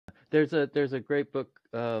There's a great book,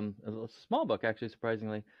 a small book actually,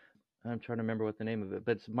 surprisingly. I'm trying to remember what the name of it,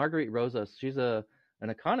 but it's Marguerite Rosas. She's an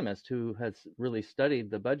economist who has really studied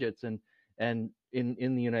the budgets and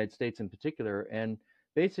in the United States in particular, and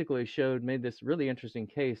basically made this really interesting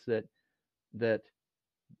case that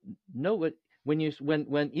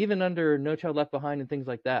when even under No Child Left Behind and things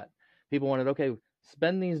like that, people wanted, okay,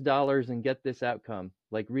 spend these dollars and get this outcome.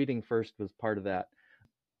 Like reading first was part of that.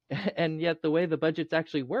 And yet the way the budgets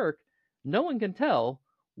actually work, no one can tell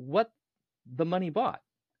what the money bought.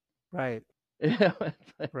 Right.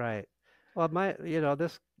 Right. Well,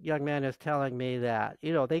 this young man is telling me that,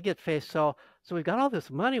 they get faced. So we've got all this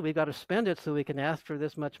money, we've got to spend it so we can ask for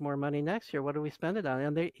this much more money next year. What do we spend it on?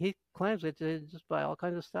 And he claims they just buy all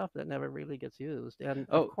kinds of stuff that never really gets used. And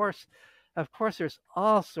of course, there's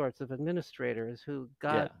all sorts of administrators who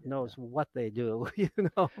God knows what they do.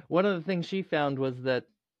 One of the things she found was that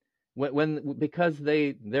because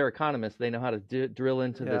they're economists, they know how to drill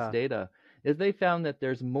into this data. Is they found that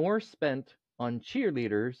there's more spent on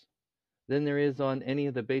cheerleaders than there is on any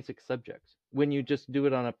of the basic subjects. When you just do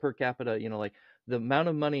it on a per capita, like the amount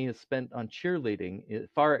of money is spent on cheerleading, it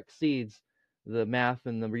far exceeds the math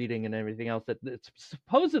and the reading and everything else that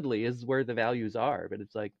supposedly is where the values are, but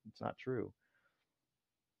it's like, it's not true.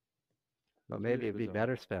 Well, maybe it'd be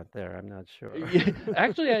better spent there. I'm not sure.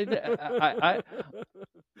 Actually,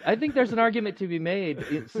 I think there's an argument to be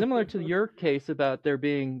made, similar to your case about there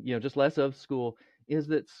being, just less of school, is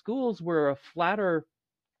that schools were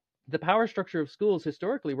the power structure of schools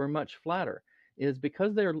historically were much flatter. Is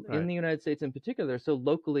because they're in the United States in particular, they're so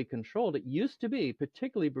locally controlled. It used to be,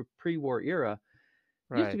 particularly pre-war era,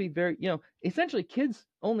 used to be very, essentially kids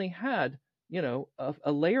only had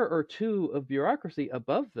a layer or two of bureaucracy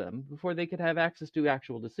above them before they could have access to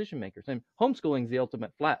actual decision makers. And homeschooling is the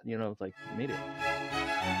ultimate flat, it's like immediate.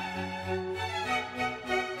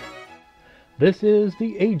 This is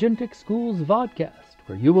the Agentic Schools Podcast,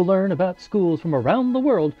 where you will learn about schools from around the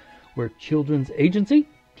world where children's agency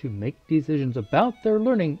to make decisions about their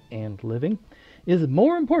learning and living is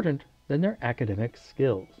more important than their academic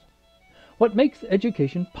skills. What makes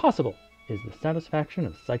education possible is the satisfaction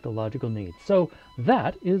of psychological needs. So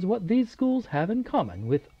that is what these schools have in common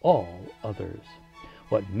with all others.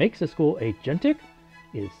 What makes a school agentic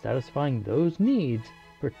is satisfying those needs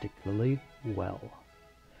particularly well.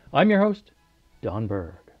 I'm your host, Don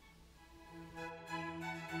Berg.